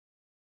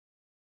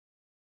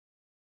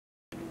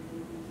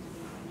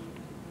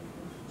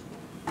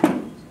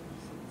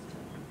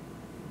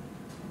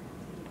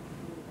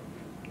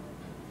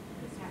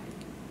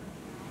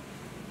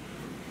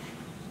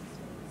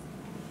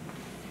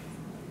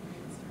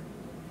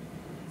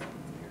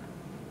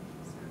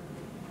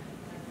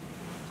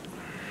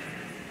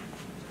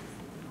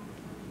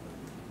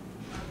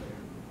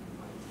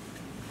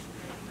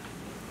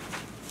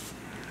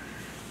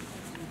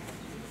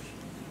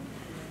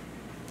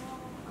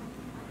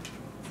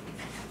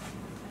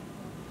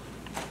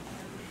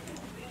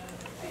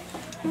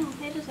Oh,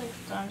 hey, just like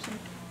Thompson.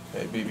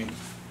 Hey, BB.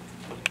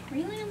 Are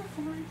you laying on the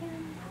floor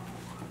again?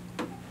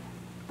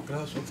 What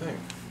else you think?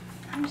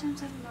 How many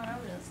times have you gone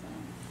over this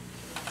thing?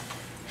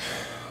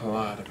 A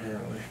lot,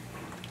 apparently.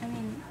 I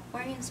mean,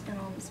 why are you gonna spend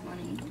all this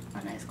money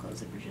on nice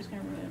clothes if you're just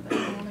gonna ruin it by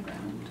falling on the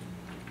ground?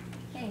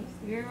 Hey,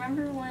 you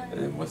remember when...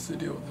 And what's the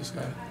deal with this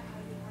guy?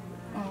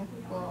 Oh,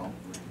 well,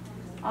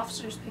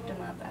 officers picked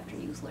him up after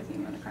he was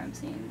lurking around the crime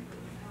scene.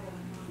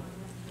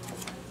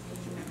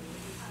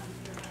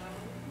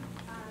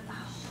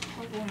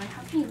 Oh, woman,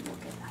 how can you look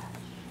at that?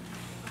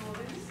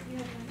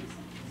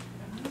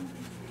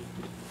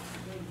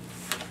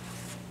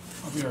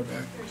 I'll be right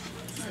back.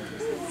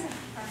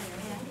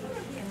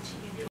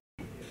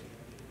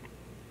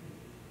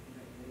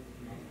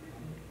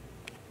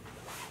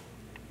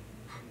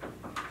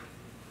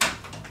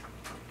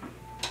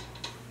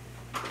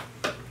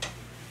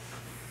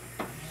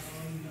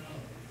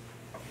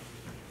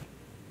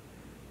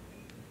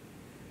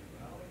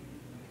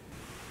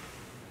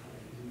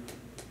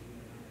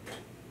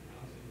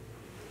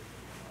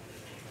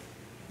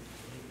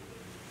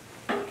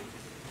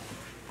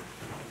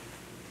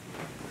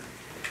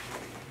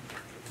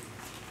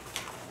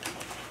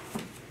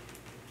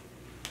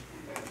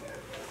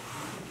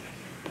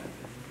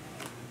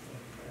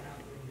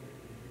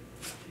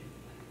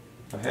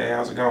 Hey,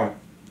 how's it going?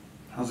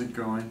 How's it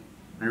going?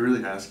 Are you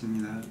really asking me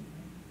that?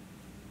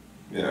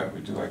 Yeah,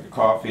 would you like a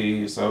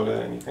coffee,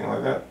 soda, anything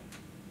like that?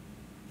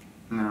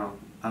 No,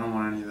 I don't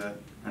want any of that.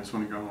 I just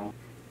want to go home.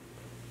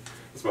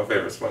 It's my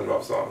favorite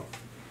SpongeBob song.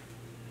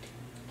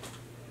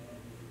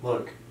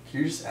 Look,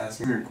 you're just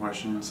asking me your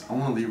questions. I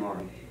want to leave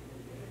already.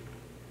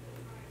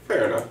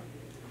 Fair enough.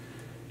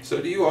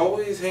 So do you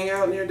always hang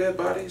out near dead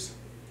bodies?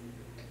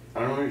 I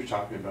don't know what you're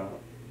talking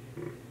about.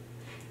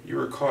 You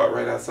were caught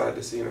right outside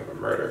the scene of a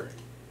murder.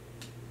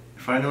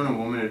 If I'd known a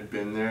woman had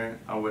been there,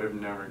 I would have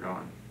never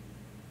gone.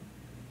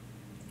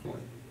 What?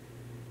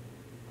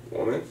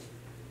 Woman?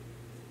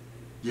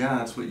 Yeah,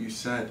 that's what you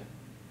said.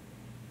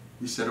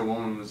 You said a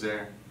woman was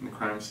there in the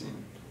crime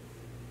scene.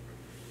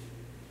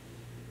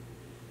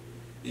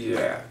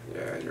 Yeah,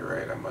 you're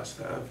right, I must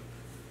have.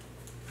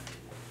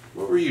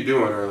 What were you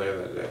doing earlier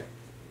that day?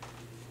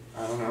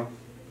 I don't know.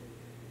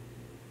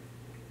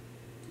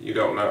 You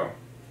don't know?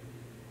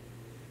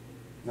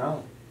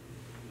 No.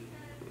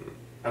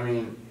 I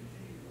mean,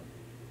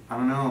 I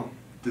don't know.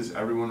 Does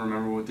everyone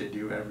remember what they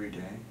do every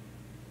day?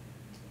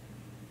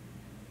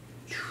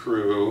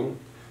 True.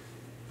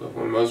 But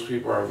when most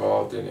people are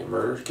involved in a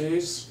murder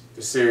case,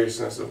 the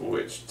seriousness of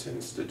which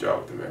tends to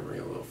jog the memory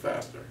a little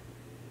faster.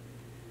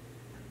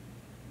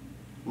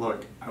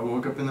 Look, I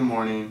woke up in the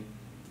morning,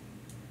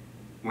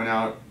 went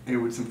out, ate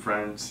with some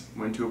friends,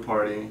 went to a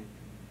party,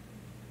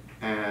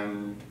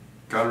 and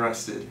got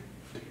arrested.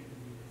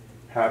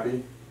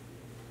 Happy?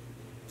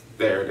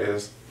 There it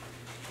is.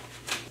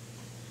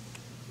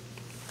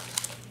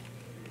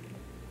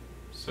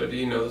 So do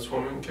you know this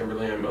woman,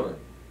 Kimberly Ann Miller?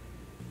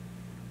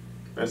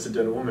 That's a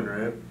dead woman,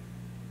 right?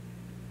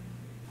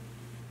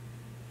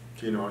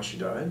 Do you know how she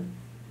died?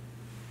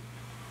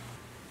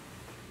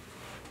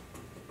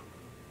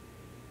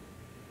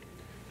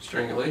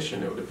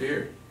 Strangulation, it would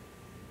appear.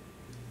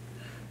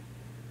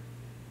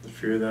 The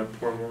fear that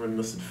poor woman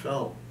must have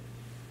felt.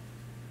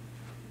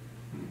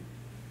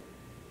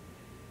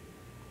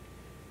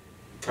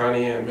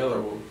 Connie Ann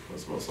Miller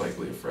was most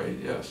likely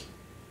afraid, yes.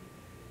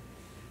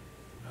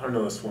 I don't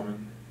know this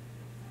woman.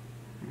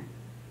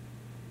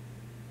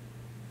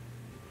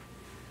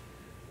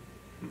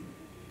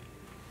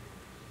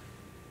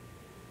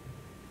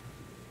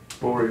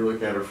 What were you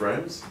looking at, her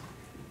friends?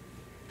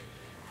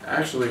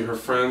 Actually, her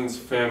friend's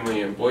family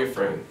and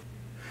boyfriend.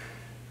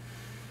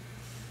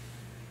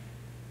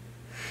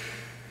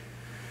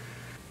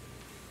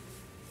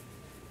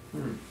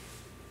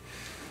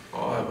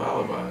 All have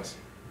alibis.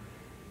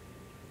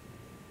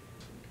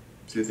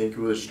 Do you think it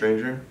was a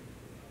stranger?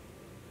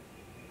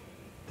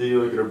 Did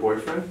you look at her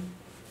boyfriend?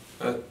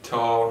 A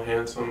tall,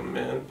 handsome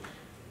man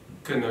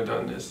couldn't have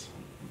done this.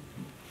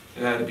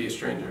 It had to be a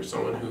stranger,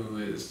 someone who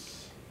is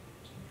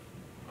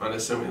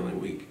unassumingly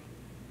weak.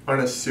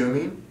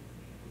 Unassuming?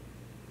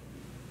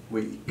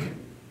 Weak.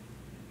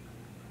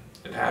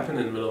 It happened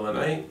in the middle of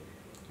the night.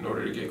 In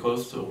order to get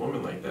close to a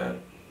woman like that,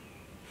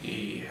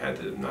 he had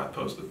to not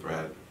pose a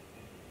threat.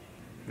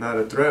 Not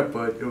a threat,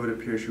 but it would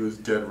appear she was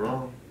dead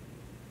wrong.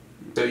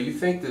 So you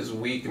think this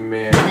weak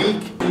man...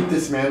 Weak? You think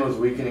this man was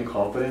weak and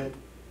incompetent?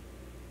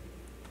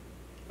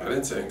 I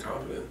didn't say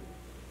incompetent.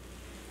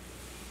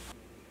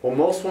 Well,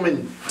 most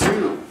women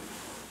do.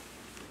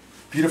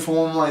 Beautiful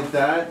woman like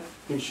that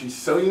thinks she's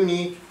so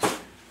unique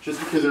just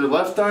because her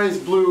left eye is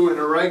blue and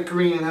her right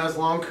green and has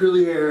long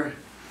curly hair.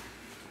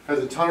 Has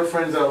a ton of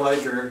friends that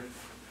like her.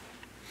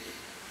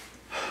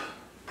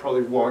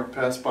 Probably walked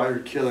past by her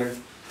killer.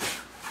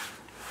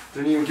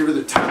 Didn't even give her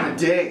the time of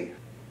day.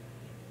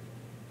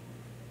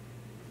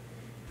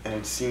 And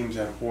it seems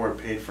that whore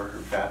paid for her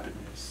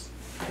vapidness.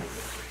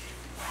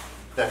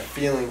 That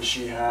feeling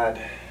she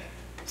had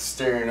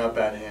staring up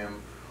at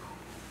him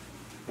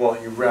while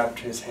he wrapped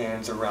his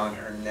hands around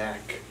her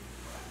neck.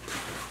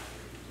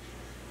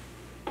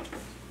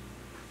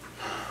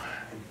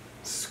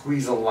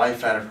 squeeze the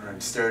life out of her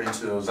and stared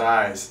into those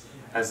eyes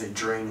as they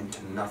drain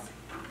into nothing.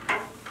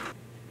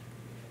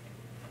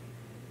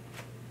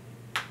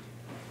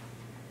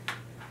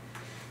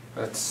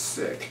 That's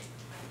sick.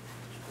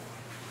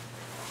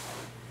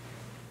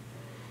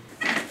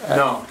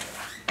 No.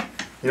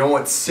 You know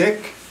what's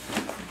sick?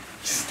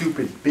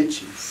 Stupid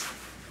bitches.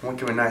 Won't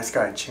give a nice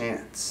guy a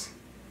chance.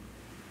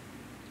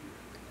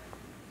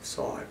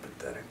 So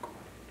hypothetical.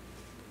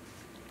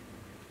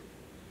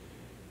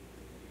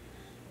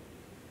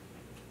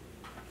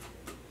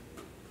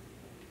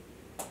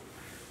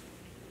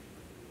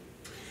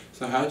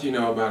 So how'd you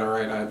know about her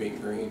right eye being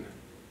green?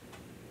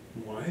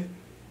 What?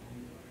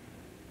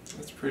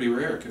 That's pretty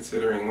rare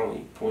considering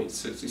only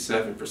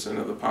 0.67%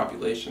 of the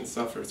population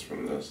suffers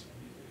from this.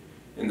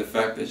 And the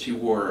fact that she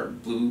wore a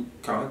blue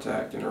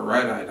contact in her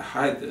right eye to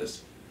hide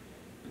this,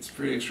 it's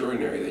pretty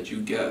extraordinary that you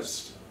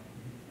guessed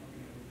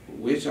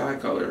which eye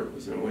color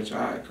was in which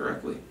eye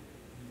correctly.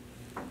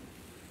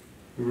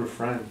 We were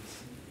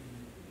friends.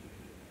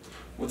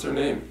 What's her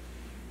name?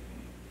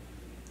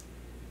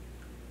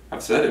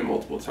 I've said it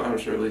multiple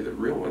times, surely the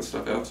real one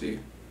stuck out to you.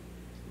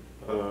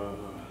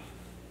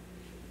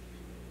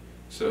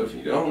 So if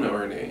you don't know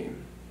her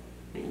name,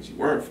 it means you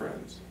weren't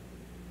friends.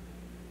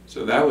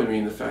 So that would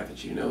mean the fact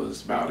that you know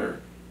this about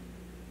her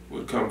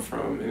would come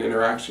from an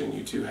interaction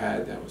you two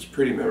had that was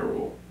pretty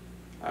memorable.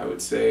 I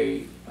would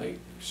say, like,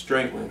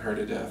 strangling her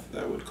to death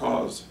that would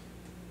cause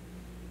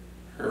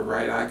her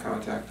right eye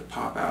contact to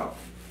pop out.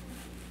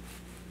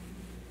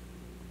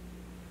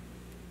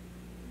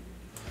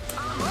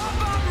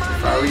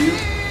 If I were you,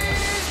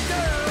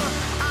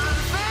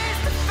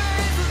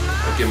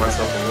 I'd give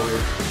myself a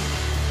lawyer.